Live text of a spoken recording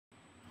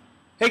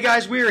Hey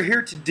guys, we are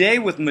here today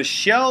with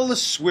Michelle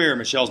LeSueur.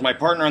 Michelle's my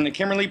partner on the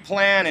KImmerle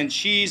plan, and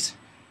she's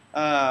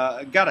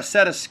got a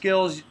set of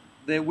skills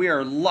that we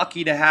are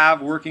lucky to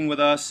have working with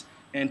us.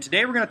 And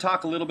today we're going to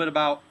talk a little bit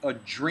about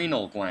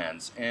adrenal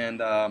glands and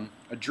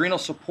adrenal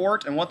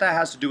support and what that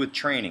has to do with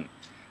training.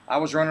 I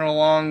was running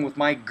along with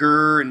my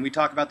GER, and we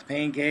talk about the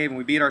pain cave, and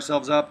we beat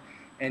ourselves up.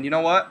 And you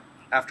know what?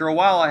 After a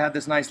while, I had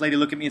this nice lady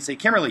look at me and say,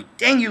 "KImmerle,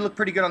 dang, you look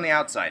pretty good on the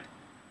outside.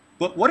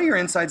 But what do your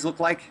insides look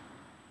like?"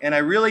 And I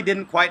really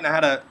didn't quite know how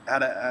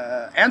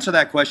to answer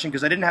that question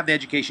because I didn't have the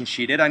education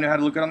she did. I knew how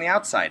to look good on the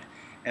outside.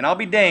 And I'll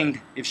be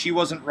danged if she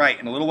wasn't right.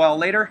 And a little while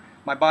later,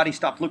 my body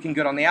stopped looking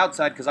good on the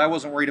outside because I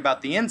wasn't worried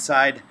about the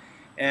inside.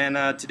 And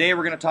today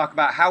we're going to talk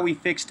about how we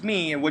fixed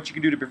me and what you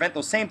can do to prevent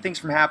those same things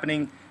from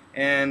happening.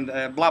 And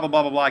blah, blah,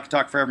 blah, blah, blah. I could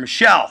talk forever.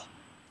 Michelle,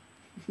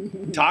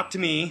 talk to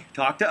me,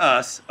 talk to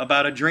us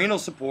about adrenal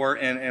support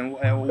and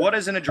what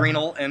is an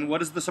adrenal and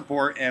what is the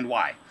support and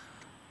why.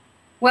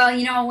 Well,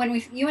 you know,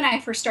 when you and I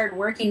first started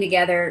working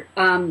together,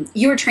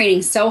 you were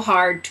training so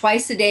hard,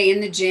 twice a day in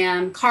the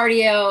gym,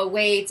 cardio,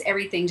 weights,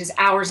 everything, just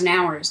hours and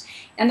hours.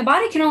 And the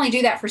body can only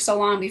do that for so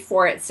long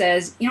before it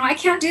says, you know, I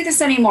can't do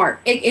this anymore.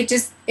 It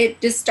just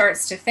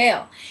starts to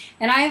fail.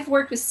 And I have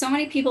worked with so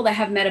many people that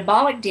have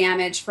metabolic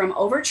damage from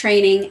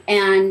overtraining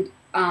and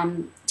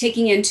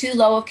taking in too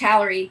low of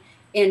calorie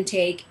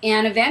intake,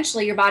 and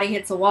eventually your body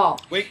hits a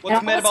wall. Wait,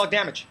 what's metabolic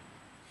damage?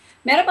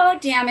 Metabolic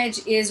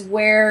damage is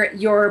where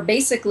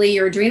basically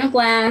your adrenal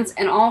glands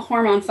and all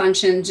hormone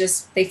function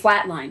they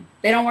flatline.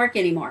 They don't work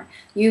anymore.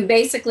 You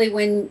basically,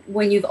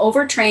 when you've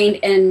overtrained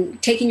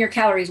and taken your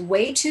calories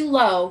way too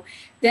low,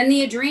 then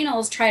the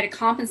adrenals try to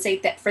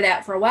compensate for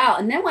that for a while.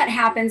 And then what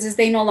happens is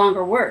they no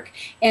longer work.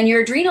 And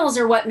your adrenals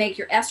are what make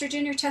your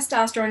estrogen, your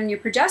testosterone, and your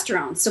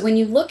progesterone. So when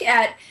you look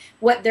at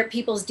what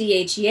people's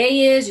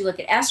DHEA is, you look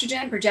at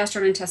estrogen,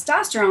 progesterone, and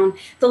testosterone,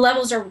 the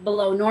levels are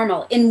below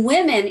normal. In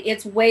women,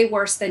 it's way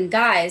worse than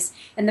guys.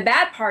 And the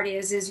bad part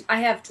is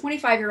I have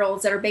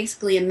 25-year-olds that are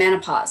basically in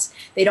menopause.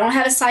 They don't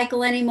have a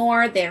cycle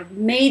anymore. They're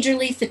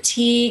majorly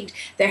fatigued.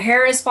 Their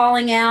hair is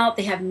falling out.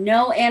 They have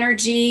no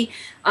energy.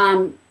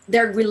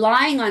 They're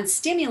relying on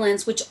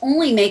stimulants, which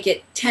only make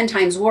it 10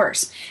 times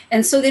worse.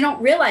 And so they don't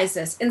realize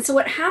this. And so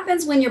what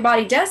happens when your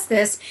body does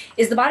this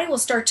is the body will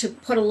start to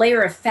put a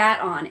layer of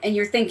fat on. And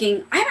you're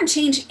thinking, I haven't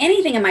changed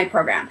anything in my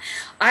program.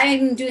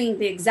 I'm doing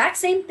the exact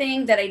same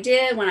thing that I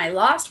did when I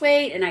lost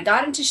weight and I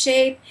got into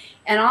shape.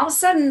 And all of a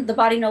sudden, the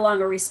body no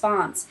longer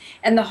responds.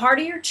 And the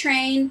harder you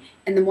train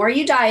and the more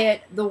you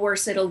diet, the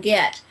worse it'll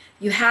get.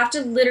 You have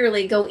to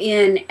literally go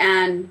in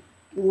and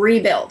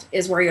rebuild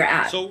is where you're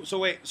at. So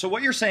wait, so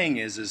what you're saying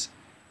is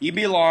you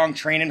belong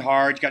training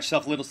hard, you got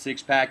yourself a little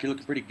six-pack, you're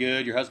looking pretty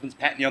good, your husband's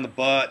patting you on the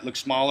butt, look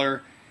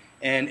smaller,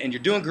 and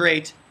you're doing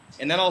great,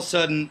 and then all of a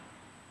sudden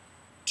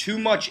too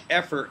much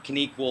effort can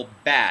equal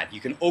bad. You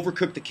can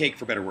overcook the cake,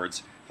 for better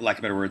words, for lack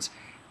of better words,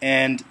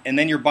 and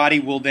then your body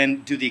will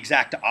then do the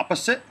exact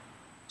opposite,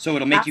 so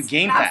it'll make you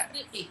gain fat.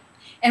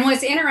 And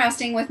what's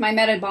interesting with my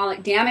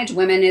metabolic damage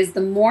women is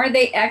the more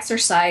they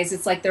exercise,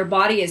 it's like their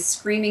body is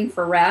screaming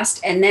for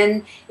rest. And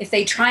then if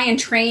they try and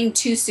train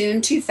too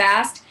soon, too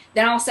fast,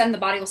 then all of a sudden the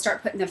body will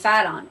start putting the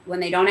fat on.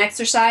 When they don't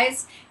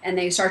exercise and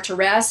they start to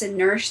rest and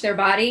nourish their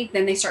body,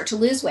 then they start to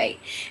lose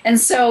weight. And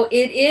so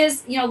it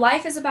is, you know,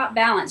 life is about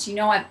balance. You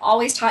know, I've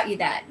always taught you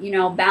that, you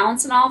know,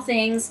 balance in all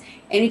things.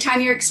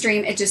 Anytime you're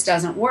extreme, it just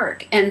doesn't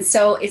work. And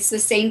so it's the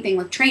same thing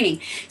with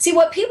training. See,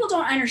 what people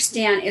don't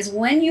understand is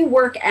when you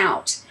work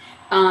out,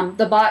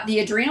 the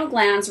adrenal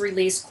glands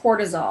release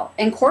cortisol,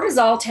 and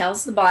cortisol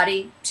tells the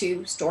body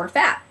to store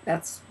fat.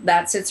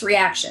 That's its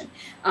reaction.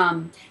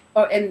 And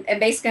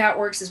basically how it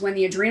works is when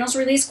the adrenals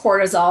release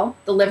cortisol,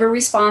 the liver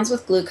responds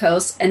with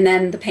glucose, and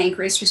then the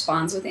pancreas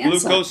responds with insulin.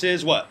 Glucose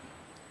is what?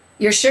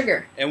 Your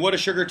sugar. And what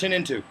does sugar turn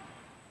into?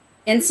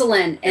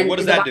 Insulin. And what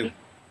does that do?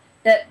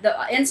 The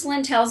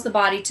insulin tells the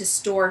body to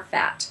store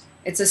fat.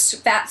 It's a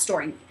fat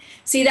storing.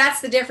 See,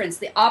 that's the difference.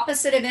 The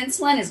opposite of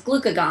insulin is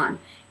glucagon.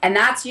 And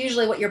that's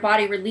usually what your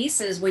body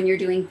releases when you're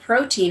doing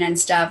protein and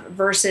stuff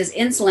versus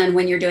insulin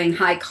when you're doing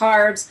high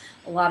carbs,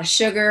 a lot of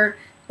sugar,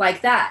 like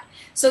that.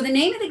 So the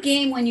name of the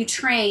game when you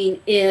train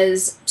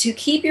is to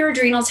keep your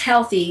adrenals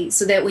healthy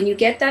so that when you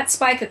get that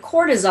spike of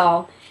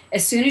cortisol,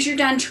 as soon as you're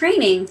done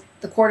training,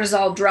 the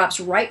cortisol drops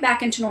right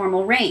back into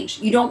normal range.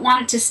 You don't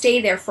want it to stay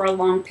there for a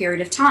long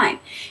period of time.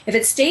 If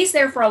it stays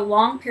there for a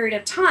long period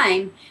of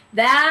time,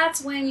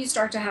 that's when you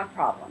start to have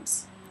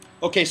problems.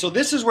 Okay, so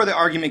this is where the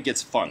argument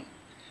gets fun.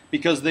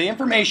 Because the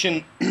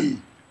information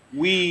and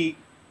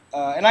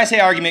I say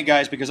argument,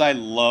 guys, because I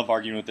love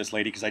arguing with this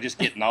lady because I just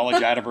get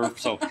knowledge out of her.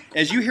 So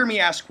as you hear me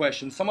ask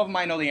questions, some of them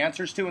I know the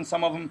answers to, and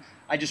some of them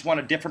I just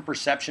want a different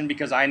perception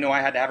because I know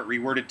I had to have it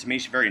reworded to me.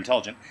 She's very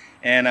intelligent.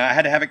 And I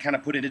had to have it kind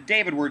of put into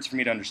David words for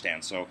me to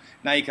understand. So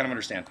now you kind of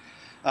understand.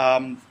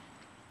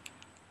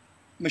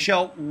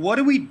 Michelle, what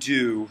do we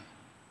do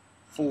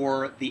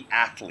for the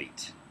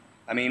athlete?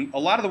 I mean, a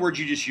lot of the words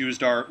you just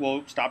used are,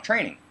 well, stop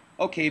training.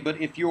 Okay, but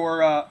if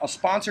you're a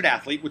sponsored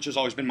athlete, which has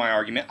always been my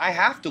argument, I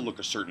have to look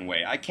a certain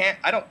way.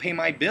 I don't pay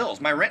my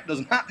bills. My rent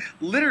does not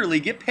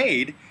literally get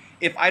paid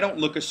if I don't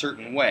look a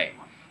certain way.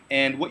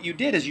 And what you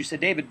did is you said,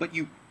 David, but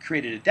you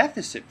created a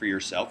deficit for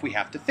yourself. We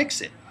have to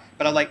fix it.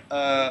 But I'm like,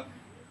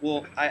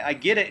 well, I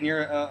get it, and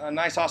you're a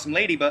nice, awesome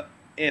lady, but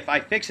if I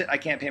fix it, I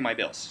can't pay my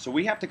bills. So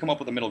we have to come up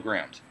with a middle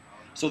ground.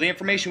 So the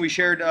information we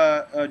shared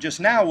just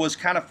now was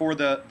kind of for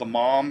the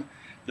mom,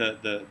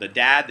 the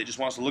dad that just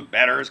wants to look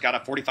better, has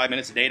got 45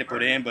 minutes a day to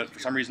put in, but for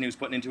some reason he was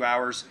putting in 2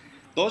 hours.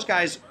 Those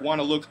guys want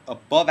to look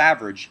above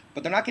average,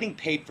 but they're not getting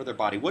paid for their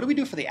body. What do we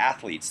do for the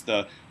athletes,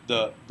 the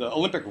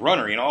Olympic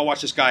runner? You know, I'll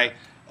watch this guy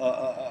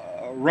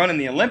run in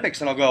the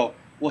Olympics, and I'll go,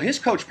 well, his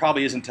coach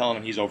probably isn't telling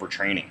him he's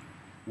overtraining.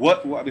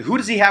 Who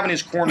does he have in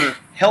his corner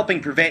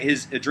helping prevent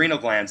his adrenal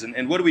glands,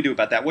 and what do we do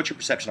about that? What's your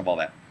perception of all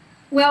that?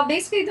 Well,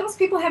 basically, those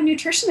people have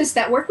nutritionists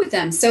that work with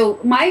them. So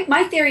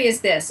my theory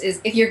is this,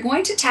 is if you're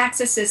going to tax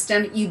a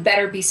system, you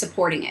better be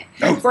supporting it.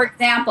 Oh. For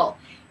example,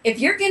 if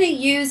you're going to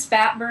use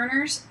fat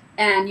burners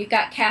and you've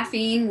got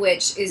caffeine,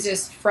 which is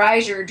just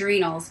fries your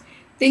adrenals,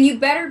 then you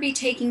better be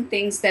taking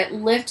things that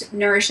lift,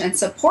 nourish, and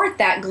support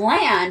that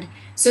gland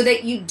so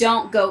that you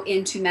don't go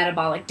into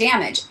metabolic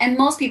damage. And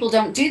most people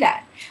don't do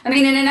that. I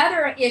mean, and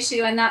another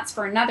issue, and that's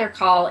for another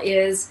call,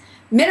 is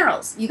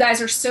minerals. You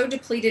guys are so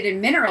depleted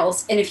in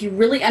minerals, and if you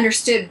really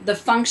understood the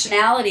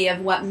functionality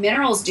of what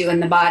minerals do in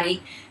the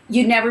body,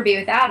 you'd never be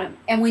without them.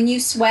 And when you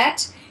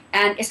sweat,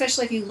 and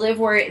especially if you live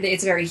where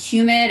it's very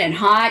humid and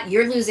hot,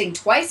 you're losing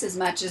twice as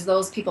much as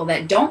those people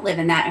that don't live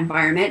in that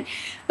environment.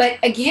 But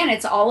again,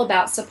 it's all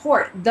about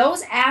support.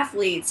 Those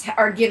athletes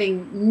are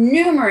giving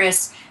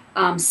numerous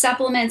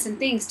supplements and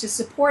things to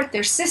support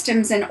their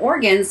systems and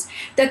organs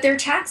that they're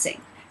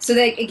taxing. So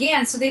they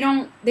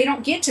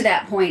don't get to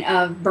that point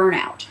of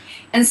burnout.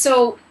 And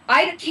so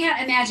I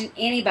can't imagine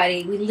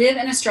anybody, we live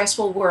in a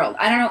stressful world.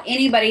 I don't know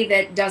anybody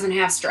that doesn't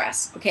have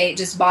stress, okay,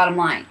 just bottom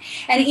line.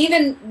 And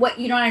even what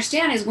you don't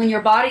understand is when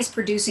your body's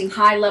producing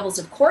high levels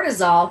of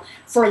cortisol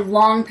for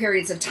long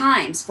periods of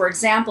times. For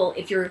example,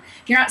 if you're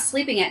not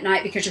sleeping at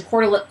night because your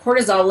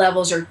cortisol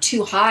levels are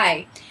too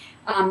high,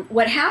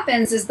 what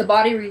happens is the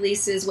body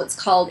releases what's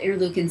called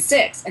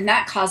interleukin-6, and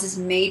that causes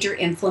major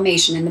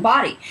inflammation in the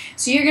body.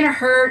 So you're going to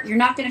hurt, you're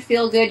not going to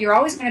feel good, you're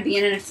always going to be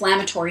in an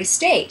inflammatory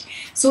state.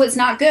 So it's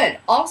not good.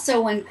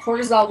 Also, when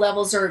cortisol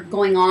levels are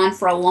going on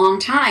for a long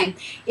time,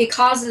 it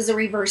causes a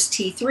reverse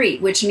T3,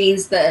 which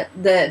means the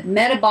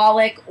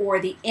metabolic or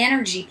the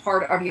energy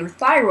part of your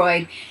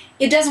thyroid,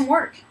 it doesn't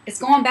work. It's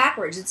going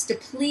backwards. It's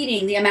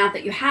depleting the amount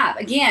that you have.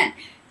 Again,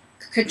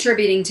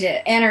 contributing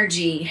to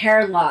energy,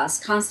 hair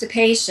loss,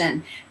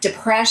 constipation,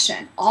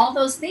 depression. All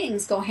those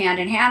things go hand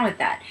in hand with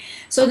that.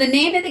 So the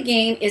name of the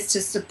game is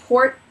to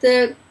support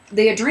the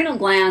adrenal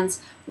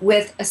glands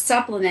with a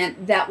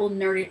supplement that will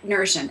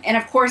nourish them. And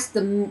of course,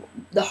 the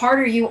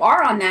harder you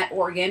are on that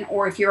organ,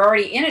 or if you're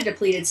already in a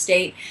depleted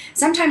state,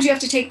 sometimes you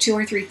have to take 2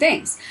 or 3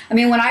 things. I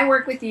mean, when I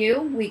work with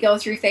you, we go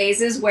through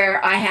phases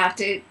where I have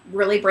to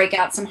really break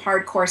out some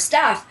hardcore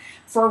stuff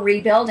for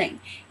rebuilding.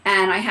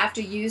 And I have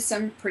to use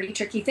some pretty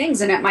tricky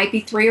things, and it might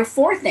be 3 or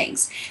 4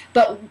 things.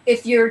 But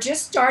if you're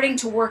just starting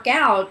to work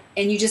out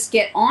and you just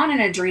get on an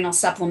adrenal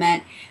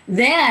supplement,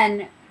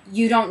 then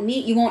you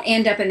won't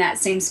end up in that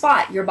same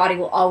spot. Your body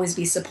will always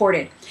be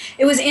supported.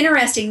 It was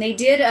interesting. They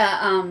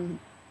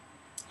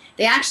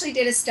actually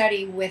did a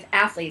study with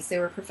athletes. They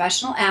were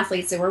professional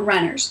athletes. They were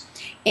runners,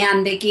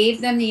 and they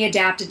gave them the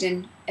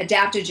adaptogens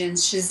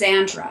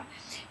Shazandra.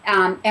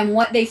 And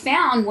what they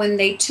found when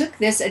they took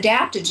this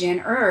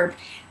adaptogen herb,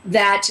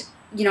 that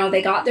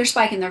they got their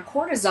spike in their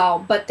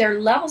cortisol, but their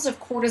levels of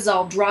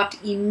cortisol dropped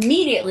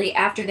immediately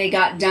after they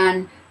got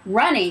done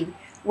running,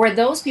 where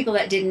those people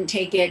that didn't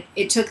take it,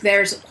 it took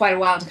theirs quite a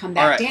while to come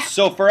back down.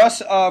 So for us,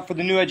 for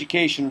the new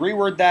education,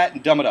 reword that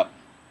and dumb it up.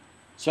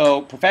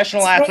 So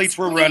professional athletes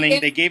were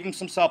running, they gave them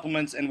some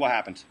supplements, and what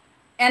happened?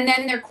 And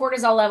then their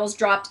cortisol levels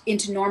dropped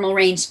into normal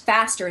range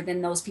faster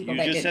than those people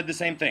that didn't. You just said the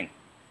same thing.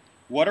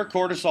 What are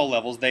cortisol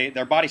levels?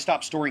 Their body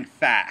stops storing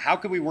fat. How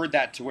could we word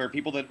that to where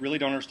people that really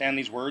don't understand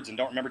these words and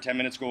don't remember 10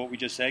 minutes ago what we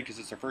just said because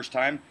it's their first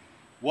time,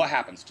 what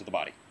happens to the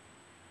body?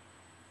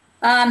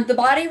 The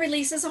body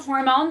releases a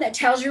hormone that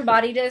tells your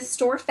body to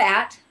store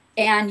fat,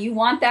 and you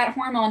want that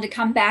hormone to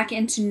come back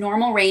into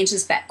normal range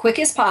as quick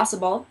as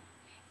possible.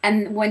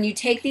 And when you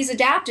take these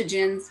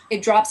adaptogens,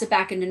 it drops it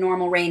back into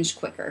normal range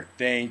quicker.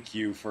 Thank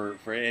you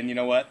and you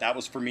know what? That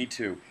was for me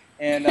too.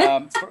 And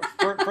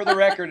for the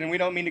record, and we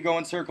don't mean to go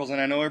in circles, and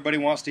I know everybody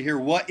wants to hear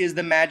what is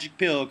the magic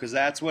pill, because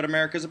that's what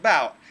America's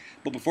about.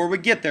 But before we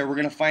get there, we're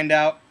going to find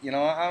out,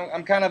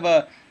 I'm kind of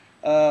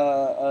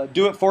a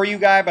do-it-for-you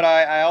guy, but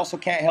I also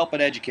can't help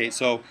but educate.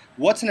 So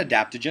what's an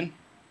adaptogen?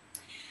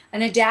 An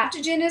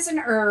adaptogen is an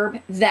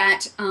herb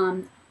that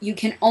you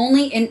can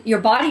only, your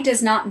body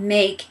does not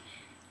make,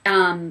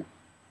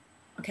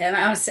 okay,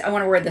 I want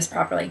to word this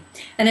properly.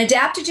 An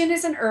adaptogen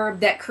is an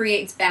herb that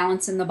creates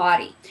balance in the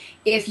body.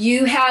 If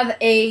you have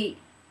a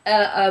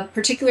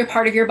particular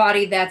part of your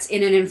body that's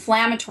in an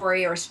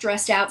inflammatory or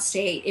stressed out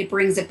state, it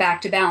brings it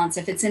back to balance.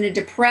 If it's in a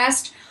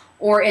depressed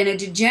or in a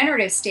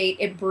degenerative state,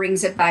 it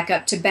brings it back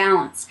up to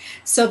balance.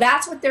 So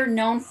that's what they're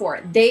known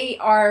for. They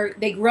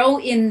grow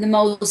in the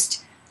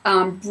most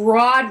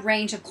broad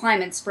range of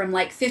climates from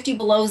like 50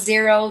 below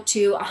zero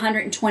to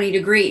 120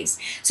 degrees.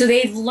 So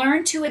they've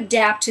learned to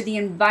adapt to the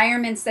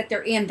environments that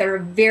they're in that are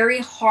very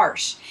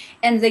harsh,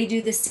 and they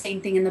do the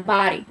same thing in the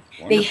body.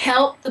 Wonderful. They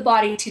help the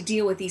body to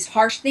deal with these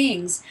harsh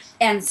things,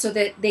 and so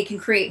that they can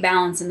create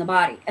balance in the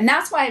body. And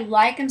that's why I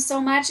like them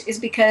so much, is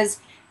because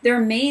they're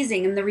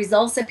amazing, and the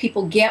results that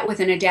people get with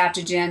an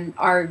adaptogen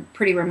are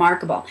pretty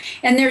remarkable.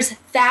 And there's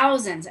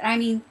thousands, and I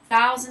mean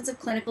thousands of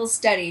clinical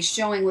studies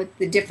showing with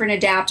the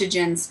different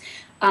adaptogens,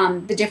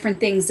 the different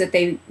things that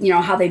they,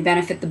 how they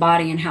benefit the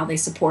body and how they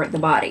support the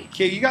body.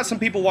 Okay, you got some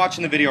people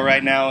watching the video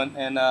right now,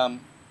 and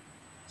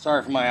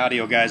sorry for my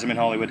audio, guys, I'm in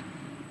Hollywood,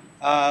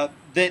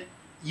 that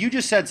you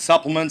just said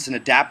supplements and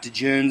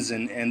adaptogens,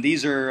 and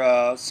these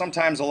are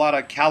sometimes a lot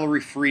of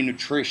calorie-free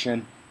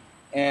nutrition.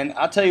 And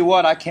I'll tell you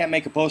what, I can't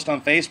make a post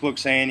on Facebook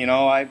saying,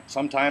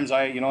 sometimes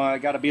I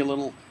got to be a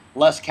little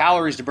less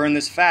calories to burn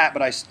this fat,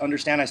 but I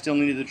understand I still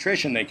need the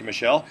nutrition, thank you,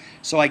 Michelle.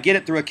 So I get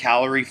it through a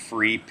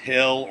calorie-free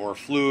pill or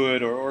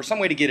fluid or some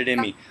way to get it in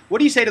me. What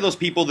do you say to those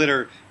people that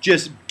are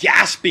just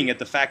gasping at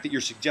the fact that you're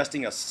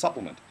suggesting a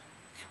supplement?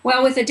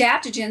 Well, with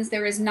adaptogens,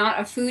 there is not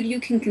a food you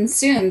can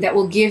consume that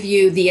will give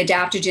you the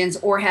adaptogens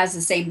or has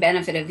the same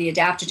benefit of the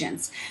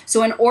adaptogens.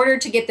 So in order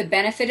to get the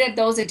benefit of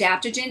those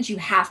adaptogens, you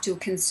have to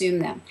consume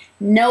them.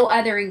 No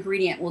other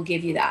ingredient will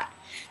give you that.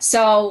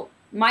 So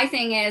my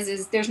thing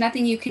is there's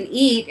nothing you can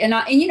eat, and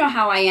you know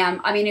how I am.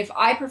 I mean, if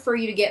I prefer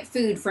you to get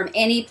food from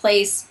any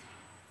place,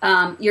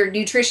 your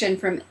nutrition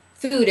from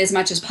food as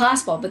much as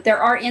possible, but there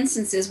are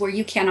instances where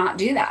you cannot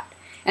do that,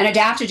 and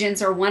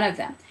adaptogens are one of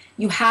them.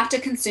 You have to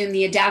consume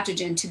the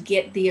adaptogen to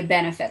get the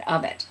benefit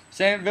of it.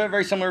 Same,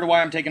 very similar to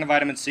why I'm taking a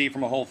vitamin C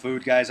from a Whole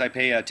Food, guys. I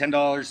pay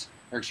 $10,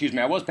 or excuse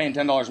me, I was paying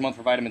 $10 a month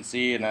for vitamin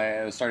C, and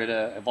I started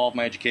to evolve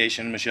my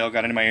education. Michelle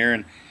got into my ear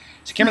and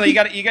said, Kimmerle, you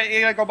got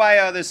to go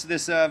buy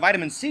this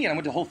vitamin C. And I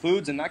went to Whole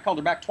Foods, and I called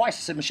her back twice.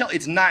 I said, Michelle,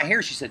 it's not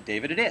here. She said,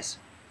 David, it is.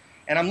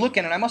 And I'm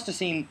looking, and I must have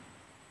seen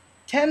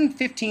 10,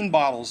 15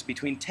 bottles,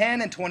 between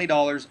 $10 and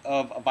 $20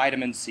 of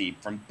vitamin C,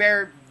 from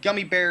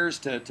gummy bears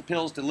to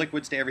pills to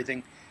liquids to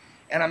everything.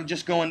 And I'm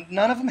just going,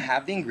 none of them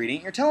have the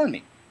ingredient you're telling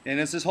me. And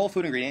it's this whole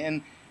food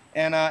ingredient.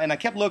 And I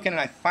kept looking, and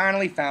I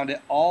finally found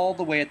it all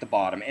the way at the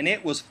bottom. And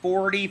it was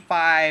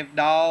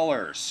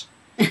 $45.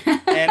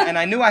 and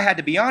I knew I had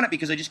to be on it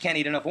because I just can't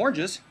eat enough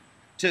oranges.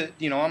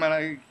 I'm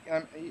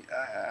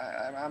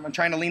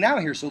trying to lean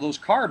out here. So those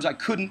carbs, I'd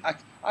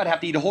have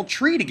to eat a whole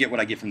tree to get what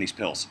I get from these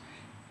pills.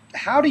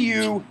 How do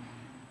you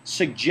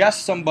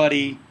suggest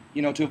somebody,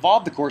 to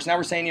evolve the course? Now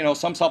we're saying,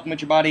 some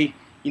supplement your body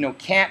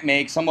can't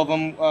make. Some of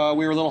them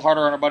we were a little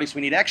harder on our bodies, so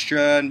we need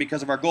extra, and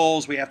because of our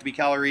goals, we have to be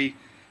calorie,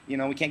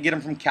 we can't get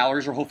them from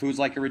calories or Whole Foods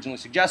like originally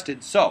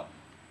suggested. So,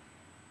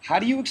 how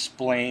do you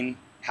explain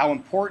how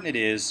important it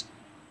is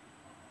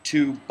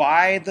to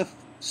buy the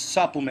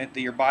supplement that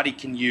your body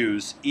can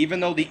use, even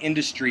though the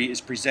industry is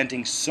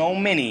presenting so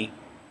many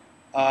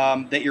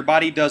that your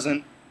body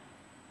doesn't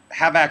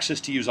have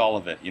access to use all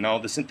of it,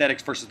 the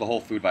synthetics versus the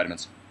whole food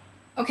vitamins?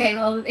 Okay,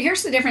 well,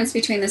 here's the difference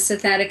between the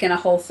synthetic and a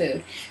whole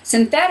food.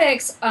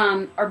 Synthetics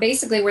are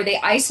basically where they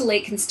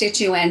isolate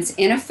constituents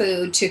in a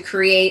food to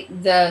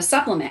create the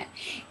supplement.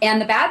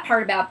 And the bad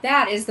part about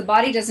that is the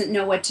body doesn't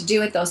know what to do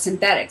with those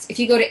synthetics. If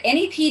you go to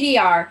any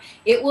PDR,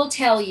 it will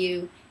tell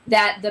you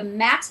that the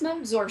maximum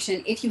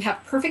absorption, if you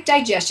have perfect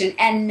digestion,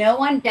 and no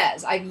one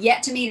does, I've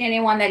yet to meet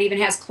anyone that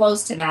even has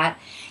close to that,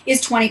 is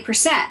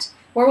 20%.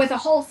 Or with a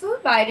whole food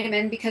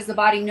vitamin, because the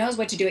body knows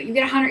what to do it, you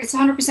get 100. It's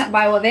 100%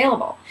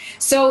 bioavailable.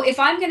 So if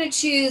I'm going to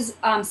choose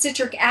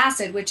citric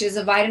acid, which is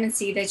a vitamin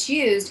C that's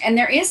used, and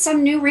there is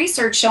some new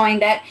research showing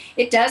that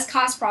it does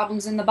cause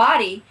problems in the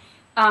body,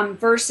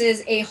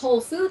 versus a whole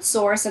food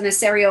source and a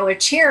cereal or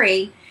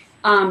cherry,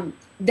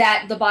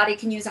 that the body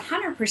can use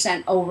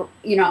 100% over,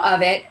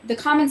 of it. The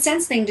common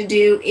sense thing to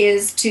do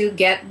is to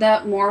get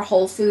the more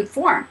whole food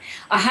form.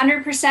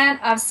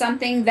 100% of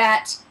something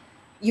that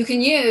you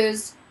can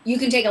use, you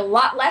can take a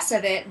lot less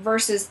of it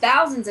versus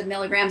thousands of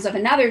milligrams of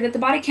another that the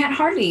body can't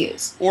hardly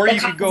use. Or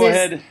you could go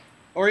ahead,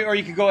 or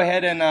you could go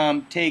ahead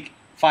and take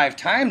 5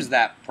 times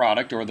that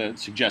product or the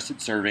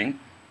suggested serving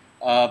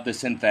of the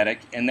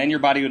synthetic, and then your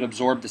body would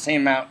absorb the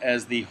same amount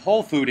as the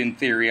whole food. In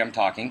theory, I'm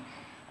talking,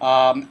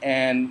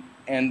 and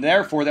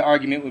therefore the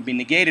argument would be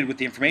negated with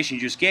the information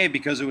you just gave,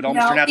 because it would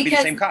almost turn out to be the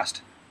same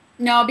cost.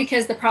 No,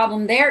 because the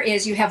problem there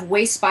is you have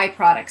waste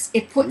byproducts.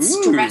 It puts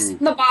stress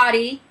in the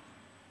body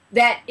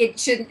that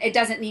it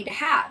doesn't need to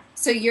have.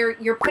 So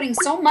you're putting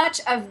so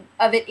much of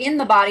it in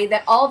the body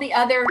that all the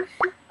other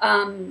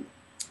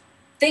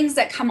things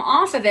that come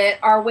off of it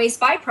are waste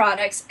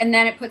byproducts, and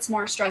then it puts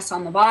more stress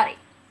on the body.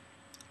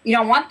 You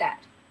don't want that.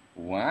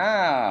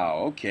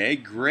 Wow. Okay.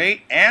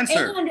 Great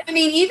answer. And I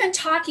mean, even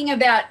talking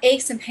about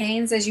aches and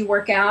pains as you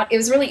work out, it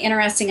was really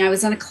interesting. I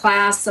was in a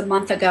class a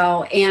month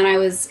ago, and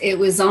it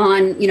was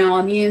on, you know,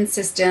 immune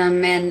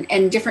system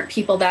and different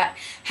people that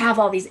have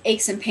all these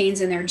aches and pains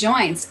in their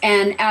joints.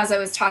 And as I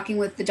was talking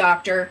with the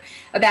doctor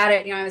about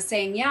it, you know, I was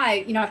saying, yeah,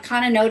 I've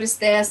kind of noticed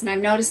this and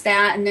I've noticed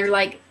that, and they're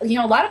like, you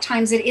know, a lot of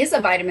times it is a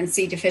vitamin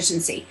C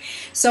deficiency.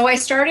 So I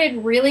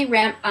started really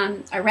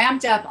I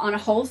ramped up on a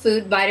whole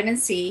food vitamin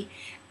C.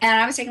 And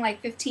I was taking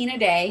like 15 a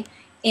day,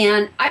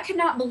 and I could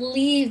not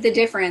believe the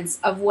difference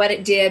of what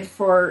it did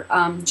for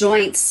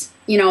joints,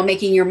 you know,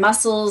 making your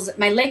muscles,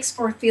 my legs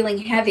were feeling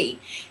heavy.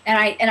 And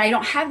I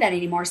don't have that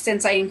anymore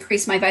since I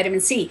increased my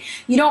vitamin C.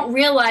 You don't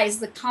realize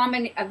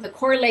the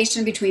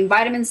correlation between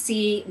vitamin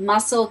C,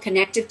 muscle,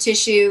 connective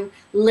tissue,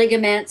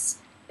 ligaments.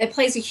 It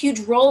plays a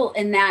huge role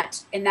in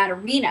that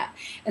arena.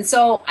 And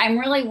so I'm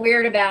really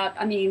weird about,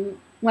 I mean,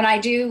 when I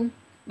do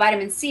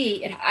vitamin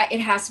C, it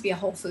has to be a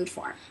whole food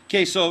form.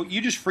 Okay, so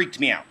you just freaked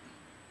me out.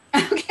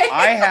 Okay.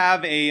 I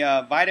have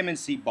a vitamin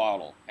C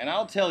bottle, and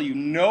I'll tell you,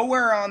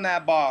 nowhere on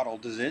that bottle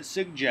does it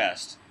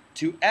suggest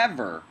to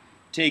ever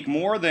take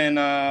more than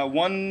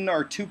 1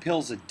 or 2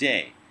 pills a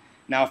day.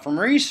 Now, from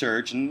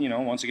research, and you know,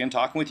 once again,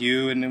 talking with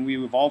you, and then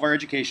we evolve our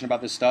education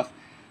about this stuff,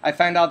 I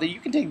found out that you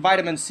can take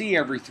vitamin C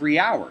every 3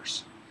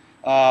 hours.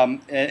 It'll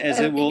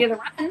give you the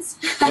runs.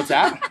 What's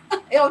that?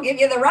 It'll give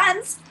you the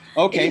runs.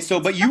 Okay, so,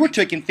 but you were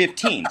taking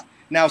 15.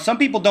 Now, some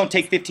people don't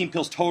take 15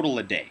 pills total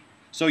a day.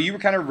 So you were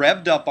kind of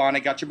revved up on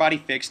it, got your body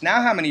fixed.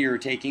 Now how many you were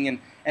taking,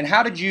 and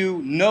how did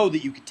you know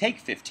that you could take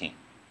 15?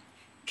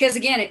 Because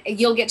again,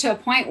 you'll get to a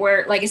point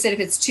where, like I said, if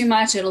it's too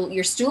much,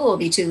 your stool will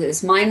be too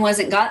loose. Mine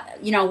wasn't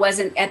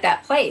at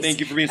that place. Thank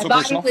you for being so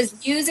personal. personal. My body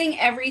was using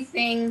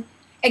everything,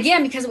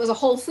 again, because it was a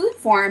whole food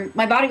form,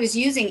 my body was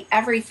using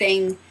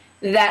everything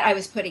that I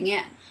was putting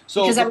in.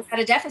 So, because I was at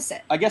a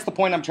deficit. I guess the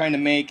point I'm trying to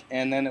make,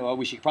 and then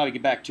we should probably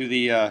get back to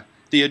the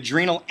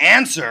adrenal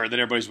answer that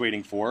everybody's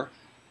waiting for.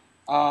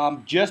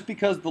 Just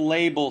because the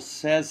label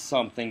says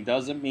something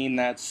doesn't mean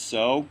that's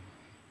so.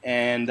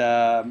 And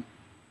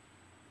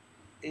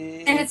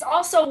it's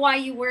also why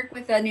you work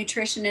with a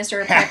nutritionist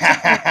or a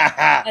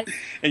practitioner.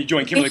 And you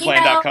join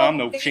KImmerleClient.com,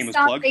 no shameless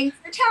plug. Thanks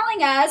for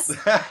telling us.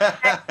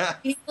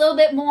 A little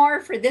bit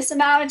more for this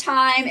amount of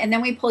time, and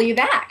then we pull you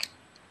back.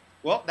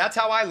 Well, that's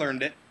how I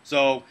learned it.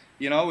 So,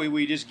 you know,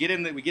 we just get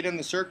in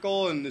the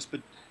circle, and this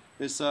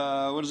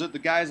what is it? The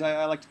guys,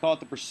 I like to call it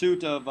the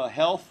pursuit of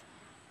health,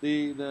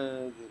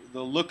 the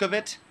look of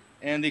it,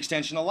 and the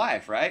extension of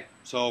life, right?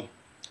 So,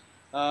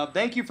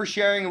 thank you for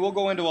sharing, and we'll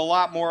go into a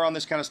lot more on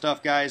this kind of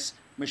stuff, guys.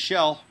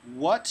 Michelle,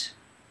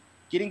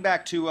 getting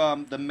back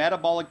to the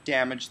metabolic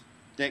damage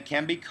that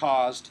can be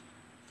caused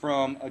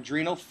from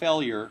adrenal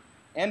failure,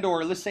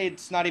 and/or let's say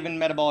it's not even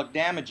metabolic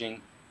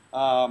damaging,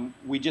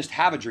 we just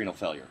have adrenal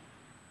failure.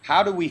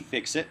 How do we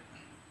fix it?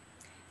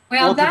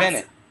 Well, or prevent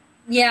it?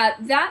 Yeah,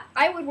 that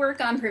I would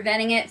work on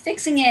preventing it.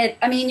 Fixing it,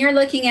 I mean, you're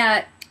looking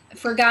at,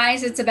 for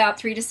guys, it's about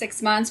 3 to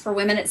 6 months. For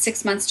women, it's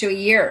 6 months to a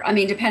year. I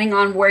mean, depending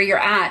on where you're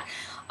at.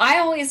 I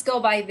always go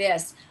by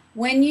this.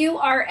 When you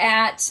are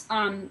at,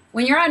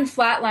 when you're on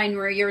flatline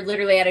where you're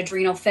literally at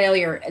adrenal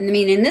failure, and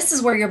this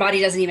is where your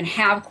body doesn't even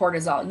have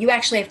cortisol. You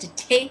actually have to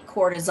take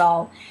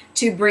cortisol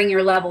to bring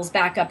your levels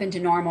back up into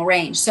normal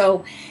range.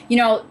 So, you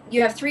know,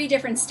 you have 3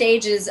 different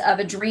stages of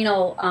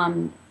adrenal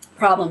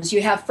problems.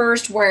 You have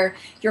first where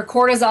your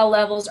cortisol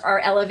levels are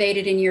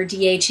elevated and your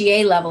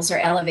DHEA levels are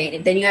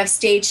elevated. Then you have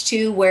stage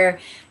 2 where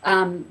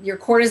your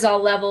cortisol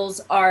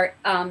levels are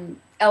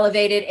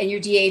elevated and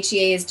your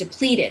DHEA is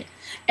depleted.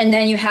 And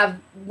then you have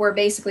where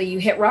basically you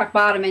hit rock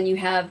bottom and you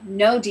have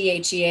no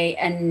DHEA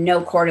and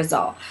no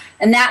cortisol.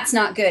 And that's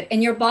not good.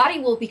 And your body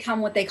will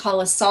become what they call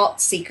a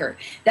salt seeker.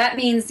 That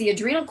means the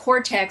adrenal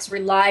cortex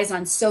relies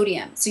on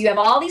sodium. So you have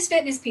all these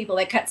fitness people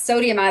that cut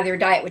sodium out of their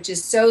diet, which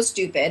is so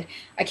stupid.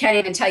 I can't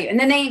even tell you. And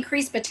then they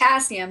increase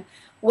potassium,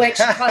 which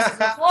causes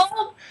a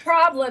whole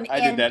problem.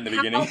 I did that in the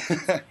beginning.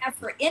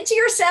 Transfer into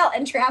your cell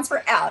and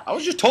transfer out. I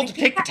was just told to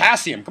take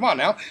potassium. Come on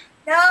now.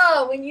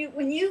 No, when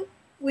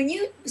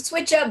you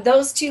switch up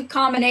those 2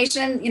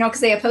 combinations, you know,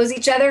 because they oppose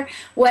each other,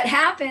 what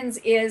happens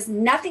is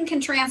nothing can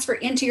transfer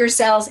into your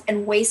cells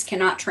and waste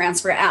cannot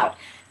transfer out.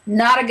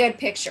 Not a good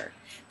picture.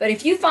 But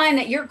if you find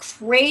that you're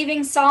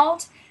craving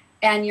salt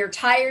and you're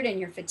tired and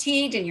you're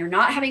fatigued and you're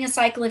not having a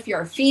cycle, if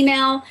you're a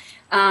female,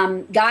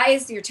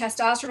 guys, your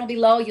testosterone will be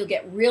low. You'll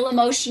get real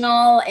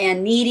emotional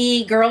and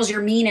needy. Girls,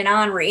 you're mean and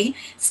ornery.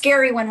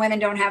 Scary when women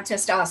don't have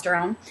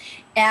testosterone.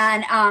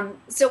 And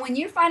so when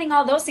you're finding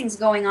all those things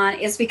going on,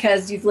 it's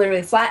because you've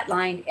literally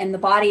flatlined and the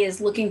body is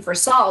looking for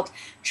salt,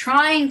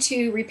 trying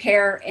to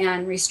repair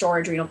and restore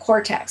adrenal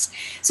cortex.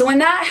 So when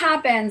that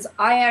happens,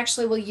 I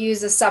actually will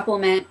use a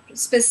supplement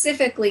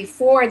specifically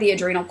for the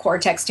adrenal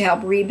cortex to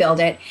help rebuild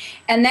it.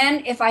 And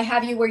then if I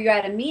have you where you're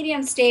at a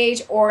medium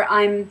stage or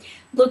I'm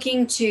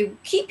looking to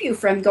keep you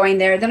from going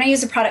there, then I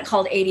use a product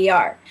called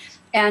ADR.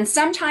 And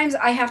sometimes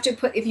I have to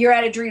put, if you're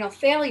at adrenal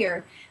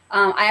failure,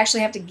 I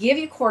actually have to give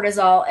you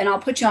cortisol, and I'll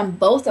put you on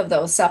both of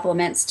those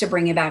supplements to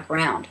bring you back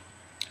around.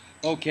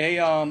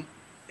 Okay,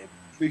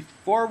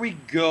 before we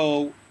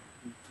go,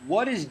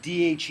 what is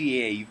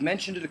DHEA? You've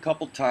mentioned it a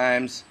couple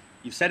times.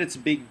 You've said it's a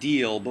big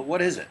deal, but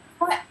what is it?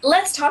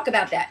 Let's talk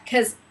about that,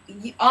 because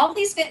all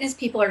these fitness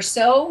people are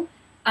so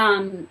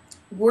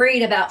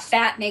worried about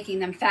fat making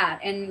them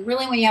fat. And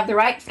really, when you have the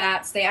right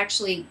fats, they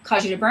actually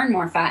cause you to burn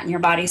more fat in your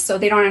body, so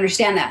they don't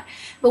understand that.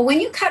 But when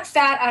you cut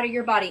fat out of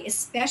your body,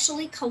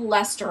 especially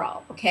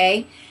cholesterol,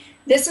 okay,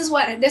 this is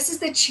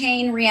the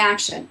chain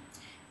reaction.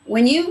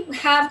 When you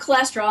have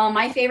cholesterol,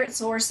 my favorite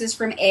source is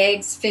from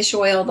eggs, fish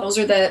oil. Those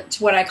are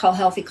what I call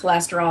healthy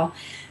cholesterol.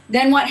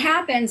 Then what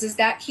happens is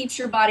that keeps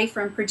your body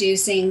from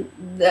producing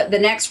the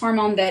next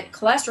hormone that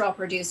cholesterol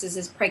produces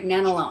is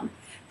pregnenolone.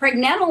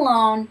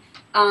 Pregnenolone,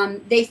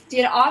 they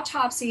did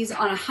autopsies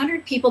on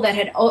 100 people that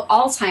had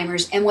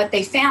Alzheimer's, and what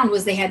they found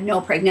was they had no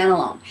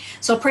pregnenolone.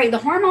 So the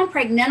hormone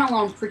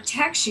pregnenolone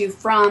protects you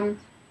from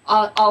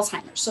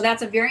Alzheimer's. So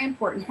that's a very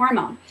important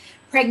hormone.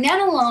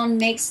 Pregnenolone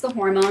makes the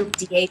hormone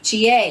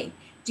DHEA.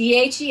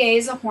 DHEA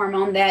is a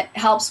hormone that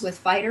helps with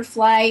fight or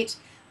flight,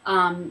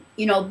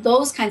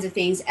 those kinds of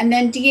things. And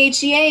then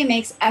DHEA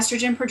makes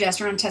estrogen,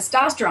 progesterone,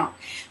 testosterone.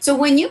 So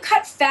when you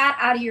cut fat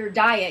out of your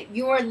diet,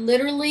 you are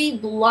literally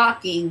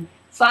blocking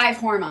 5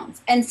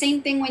 hormones. And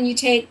same thing when you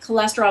take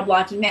cholesterol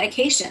blocking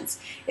medications.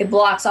 It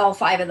blocks all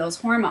 5 of those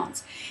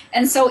hormones.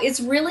 And so it's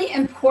really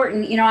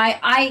important.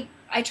 I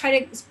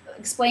try to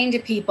explain to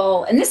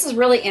people, and this is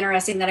really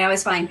interesting that I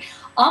always find,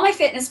 all my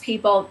fitness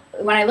people,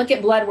 when I look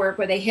at blood work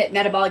where they hit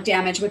metabolic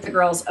damage with the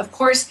girls, of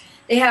course,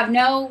 they have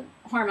no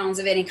hormones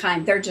of any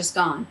kind. They're just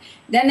gone.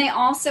 Then they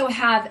also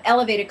have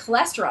elevated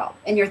cholesterol.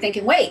 And you're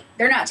thinking, wait,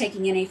 they're not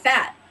taking any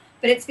fat.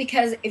 But it's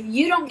because if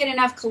you don't get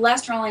enough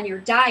cholesterol in your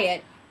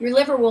diet, your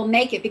liver will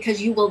make it because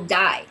you will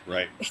die.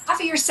 Right. Half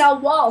of your cell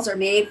walls are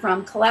made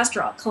from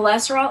cholesterol.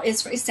 Cholesterol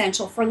is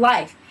essential for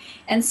life.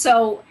 And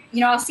so,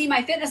 I'll see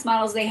my fitness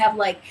models, they have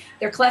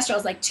their cholesterol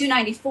is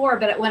 294,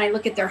 but when I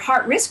look at their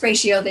heart risk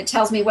ratio that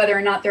tells me whether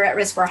or not they're at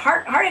risk for a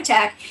heart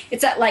attack,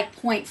 it's at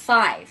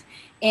 0.5.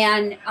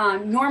 And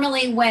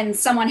normally when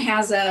someone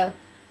has a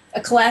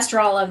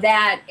cholesterol of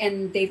that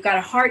and they've got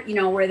a heart,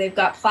 where they've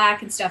got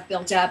plaque and stuff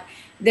built up,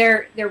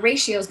 their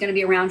ratio is going to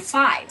be around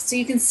 5. So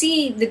you can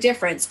see the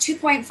difference.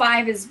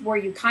 2.5 is where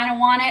you kind of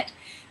want it,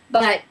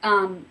 but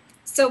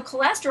so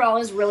cholesterol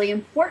is really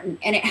important,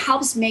 and it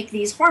helps make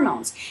these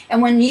hormones.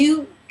 And when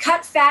you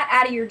cut fat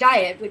out of your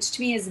diet, which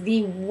to me is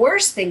the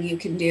worst thing you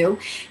can do,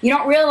 you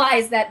don't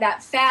realize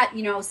that fat,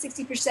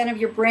 60% of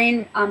your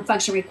brain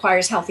function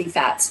requires healthy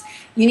fats.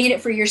 You need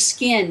it for your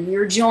skin,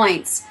 your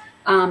joints,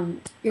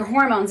 your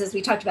hormones, as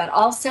we talked about,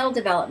 all cell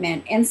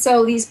development. And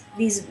so these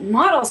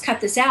models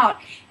cut this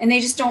out, and they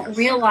just don't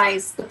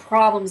realize the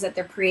problems that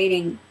they're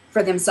creating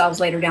for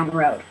themselves later down the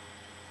road.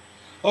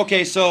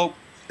 Okay, so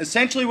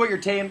essentially what you're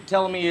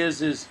telling me is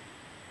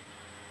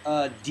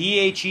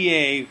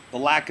DHEA, the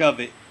lack of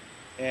it,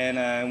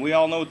 and we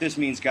all know what this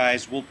means,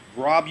 guys, will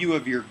rob you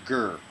of your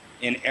GER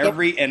in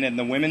every, and in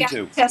the women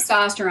too.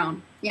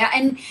 Testosterone. Yeah,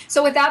 and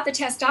so without the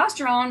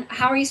testosterone,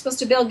 how are you supposed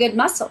to build good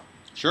muscle?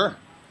 Sure.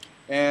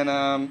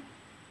 And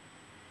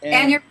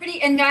you're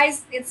pretty, and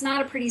guys, it's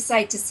not a pretty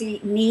sight to see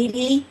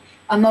needy,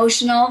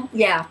 emotional.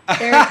 Yeah.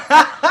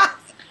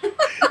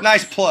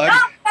 Nice plug.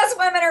 That's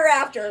what women are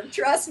after.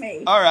 Trust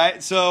me. All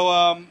right.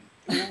 So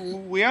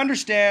we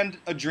understand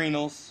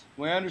adrenals.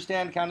 We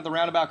understand kind of the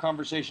roundabout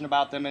conversation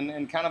about them,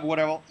 and kind of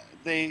whatever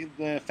the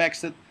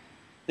effects that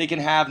they can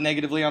have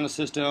negatively on the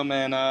system.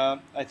 And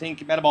I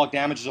think metabolic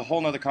damage is a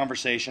whole other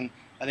conversation.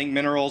 I think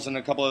minerals and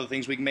a couple other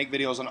things, we can make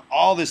videos on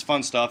all this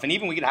fun stuff. And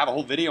even we could have a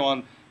whole video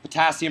on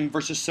potassium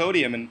versus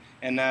sodium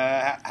and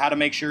how to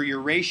make sure your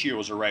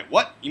ratios are right.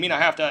 What? You mean I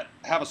have to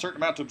have a certain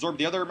amount to absorb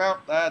the other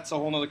amount? That's a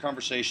whole other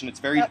conversation. It's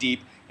very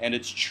deep, and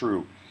it's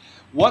true.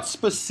 What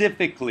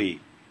specifically,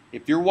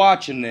 if you're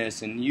watching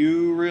this and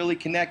you really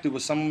connected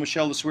with some of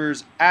Michelle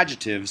LeSueur's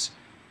adjectives,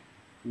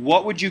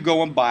 what would you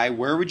go and buy?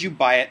 Where would you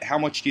buy it? How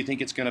much do you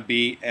think it's going to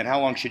be? And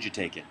how long should you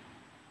take it?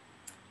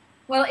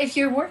 Well, if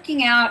you're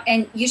working out,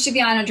 and you should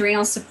be on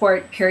adrenal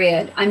support,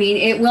 period. I mean,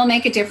 it will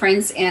make a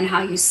difference in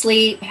how you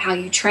sleep, how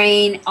you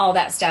train, all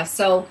that stuff.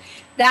 So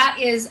that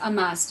is a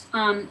must.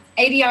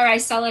 ADR, I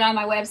sell it on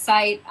my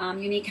website,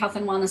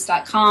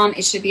 uniquehealthandwellness.com.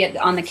 It should be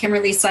on the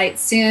KImmerle site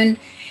soon.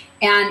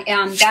 And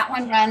that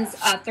one runs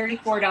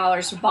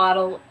 $34 a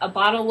bottle. A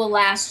bottle will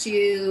last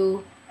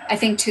you, I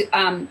think,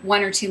 1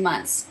 or 2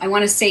 months. I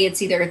want to say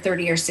it's either a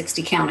 30 or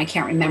 60 count. I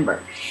can't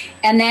remember.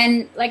 And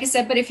then, like I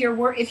said, but if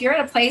you're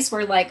at a place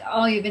where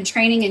you've been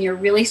training and you're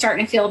really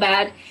starting to feel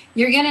bad,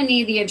 you're going to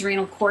need the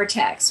adrenal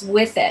cortex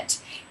with it.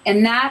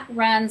 And that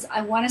runs,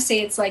 I want to say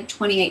it's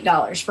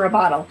 $28 for a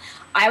bottle.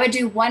 I would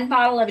do 1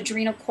 bottle of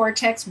adrenal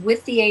cortex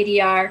with the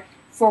ADR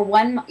for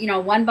one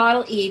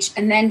bottle each,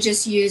 and then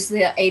just use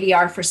the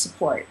ADR for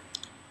support.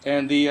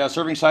 And the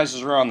serving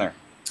sizes are on there.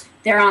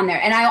 They're on there.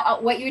 And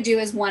what you do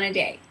is 1 a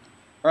day.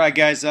 All right,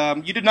 guys.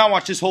 You did not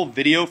watch this whole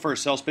video for a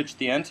sales pitch at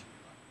the end.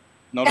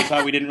 Notice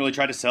how we didn't really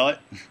try to sell it.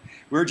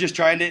 We're just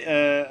trying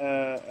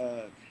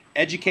to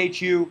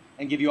educate you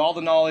and give you all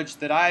the knowledge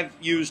that I've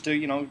used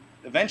to,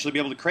 eventually be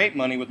able to create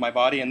money with my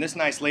body. And this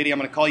nice lady, I'm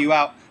going to call you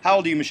out. How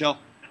old are you, Michelle?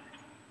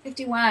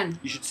 51.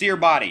 You should see her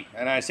body.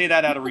 And I say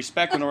that out of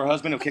respect. I know her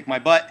husband will kick my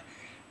butt.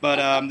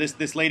 But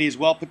this lady is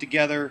well put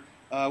together.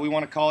 We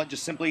want to call it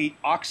just simply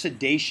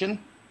oxidation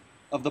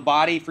of the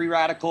body, free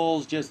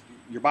radicals, just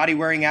your body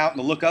wearing out and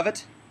the look of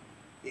it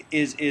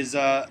is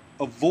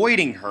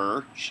avoiding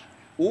her,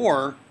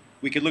 or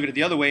we could look at it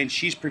the other way, and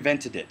she's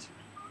prevented it.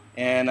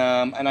 And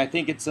I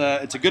think it's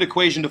a good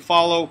equation to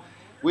follow.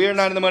 We are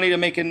not in the money to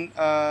making.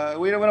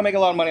 We don't make a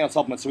lot of money on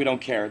supplements, so we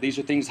don't care. These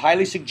are things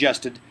highly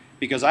suggested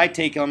because I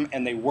take them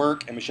and they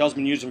work, and Michelle's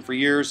been using them for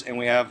years, and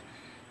we have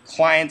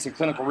clients and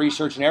clinical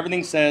research, and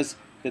everything says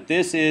that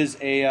this is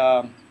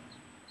a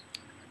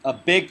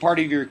big part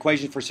of your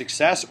equation for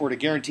success, or to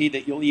guarantee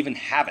that you'll even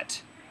have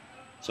it.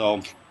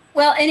 So.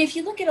 Well, and if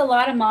you look at a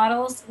lot of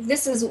models,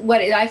 this is what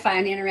I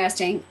find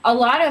interesting. A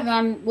lot of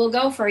them will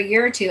go for a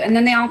year or two, and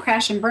then they all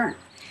crash and burn,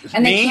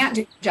 and they can't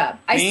do the job.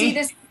 I see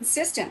this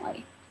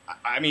consistently.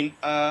 I mean,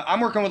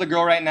 I'm working with a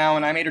girl right now,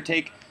 and I made her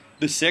take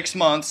the 6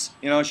 months.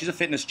 You know, she's a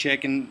fitness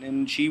chick,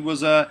 and she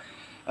was a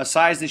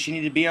size that she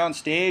needed to be on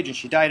stage, and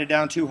she dieted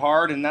down too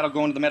hard, and that'll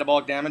go into the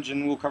metabolic damage,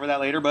 and we'll cover that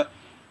later. But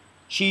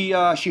she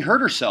hurt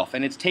herself,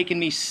 and it's taken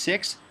me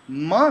 6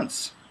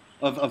 months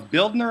of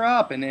building her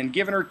up and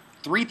giving her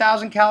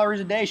 3,000 calories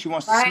a day. She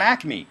wants to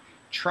smack me,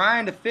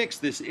 trying to fix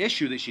this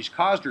issue that she's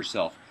caused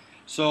herself.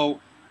 So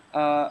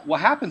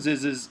what happens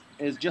is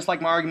just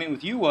like my argument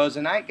with you was,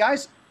 and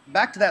guys,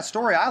 back to that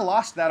story, I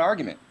lost that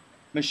argument.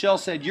 Michelle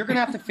said, you're going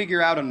to have to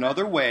figure out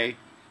another way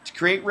to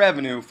create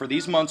revenue for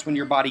these months when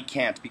your body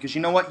can't, because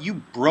you know what? You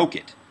broke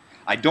it.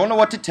 I don't know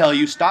what to tell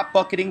you. Stop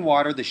bucketing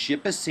water. The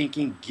ship is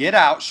sinking. Get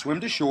out,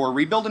 swim to shore,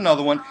 rebuild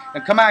another one,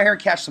 and come out here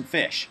and catch some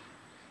fish.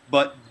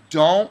 But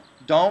don't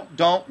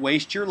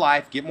waste your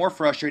life, get more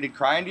frustrated,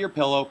 cry into your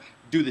pillow,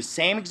 do the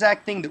same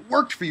exact thing that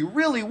worked for you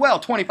really well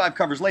 25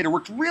 covers later,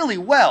 worked really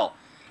well,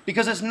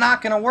 because it's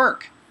not going to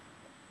work.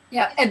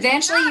 Yeah,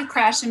 eventually you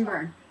crash and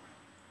burn.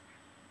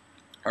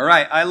 All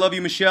right, I love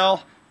you,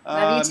 Michelle.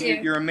 Love you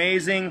too. You're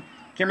amazing.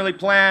 KImmerle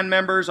Plan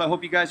members, I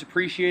hope you guys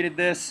appreciated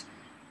this.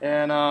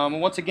 And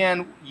once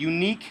again,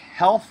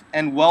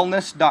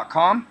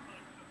 uniquehealthandwellness.com.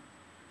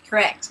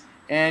 Correct.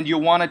 And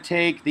you'll want to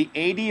take the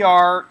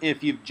ADR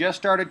if you've just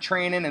started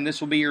training, and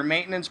this will be your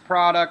maintenance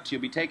product.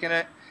 You'll be taking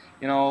it,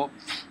 you know,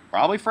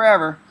 probably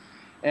forever.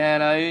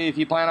 And if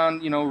you plan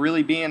on, you know,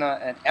 really being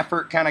an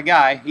effort kind of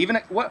guy, even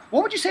what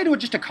would you say to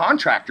just a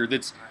contractor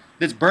that's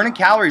burning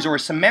calories, or a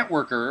cement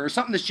worker, or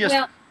something that's just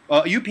a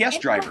UPS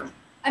driver?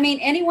 I mean,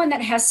 anyone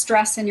that has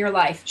stress in your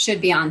life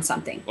should be on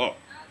something. Oh,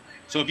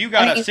 so if you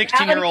got a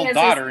 16-year-old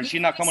daughter and she's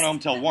not coming home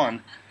till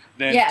 1,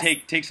 then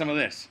take some of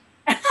this.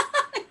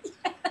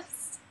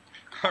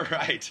 All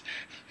right.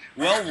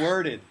 Well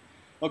worded.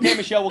 Okay,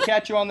 Michelle, we'll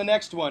catch you on the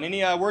next one.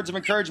 Any words of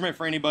encouragement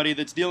for anybody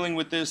that's dealing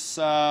with this?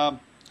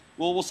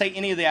 We'll say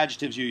any of the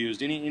adjectives you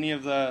used. Any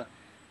of the...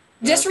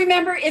 Just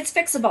remember, it's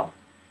fixable.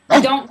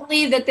 Don't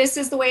believe that this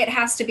is the way it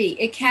has to be.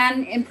 It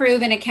can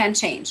improve and it can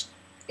change.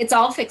 It's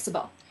all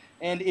fixable.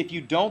 And if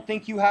you don't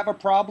think you have a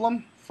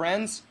problem,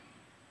 friends,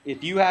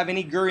 if you have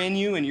any GER in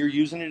you and you're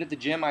using it at the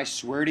gym, I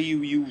swear to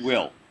you, you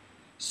will.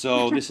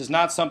 So this is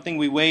not something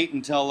we wait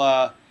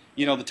until...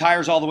 you know, the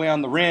tire's all the way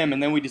on the rim,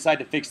 and then we decide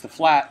to fix the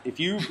flat. If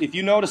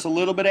you notice a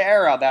little bit of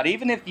air out that,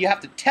 even if you have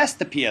to test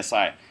the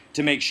PSI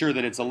to make sure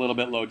that it's a little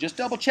bit low, just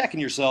double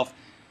checking yourself,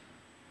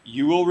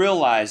 you will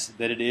realize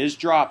that it is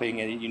dropping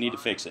and you need to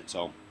fix it.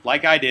 So,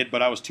 like I did,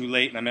 but I was too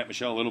late, and I met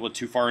Michelle a little bit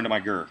too far into my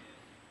GER.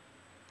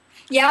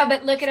 Yeah,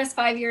 but look at us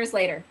 5 years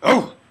later.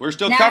 Oh, we're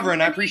still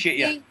covering. I appreciate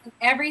you.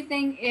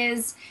 Everything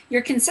is,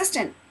 you're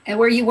consistent, and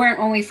where you weren't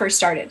when we first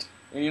started.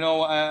 And, you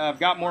know, I've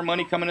got more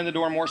money coming in the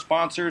door, more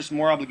sponsors,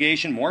 more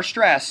obligation, more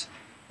stress,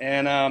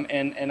 and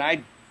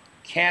I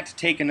can't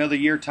take another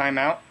year time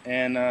out.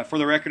 And for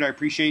the record, I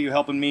appreciate you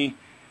helping me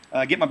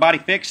get my body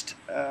fixed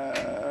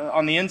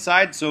on the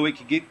inside, so it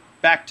could get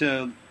back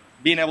to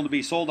being able to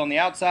be sold on the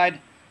outside,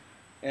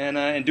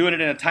 and doing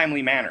it in a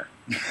timely manner.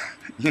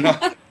 You know.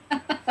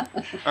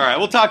 All right,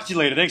 we'll talk to you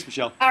later. Thanks,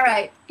 Michelle. All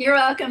right, you're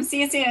welcome.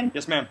 See you soon.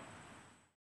 Yes, ma'am.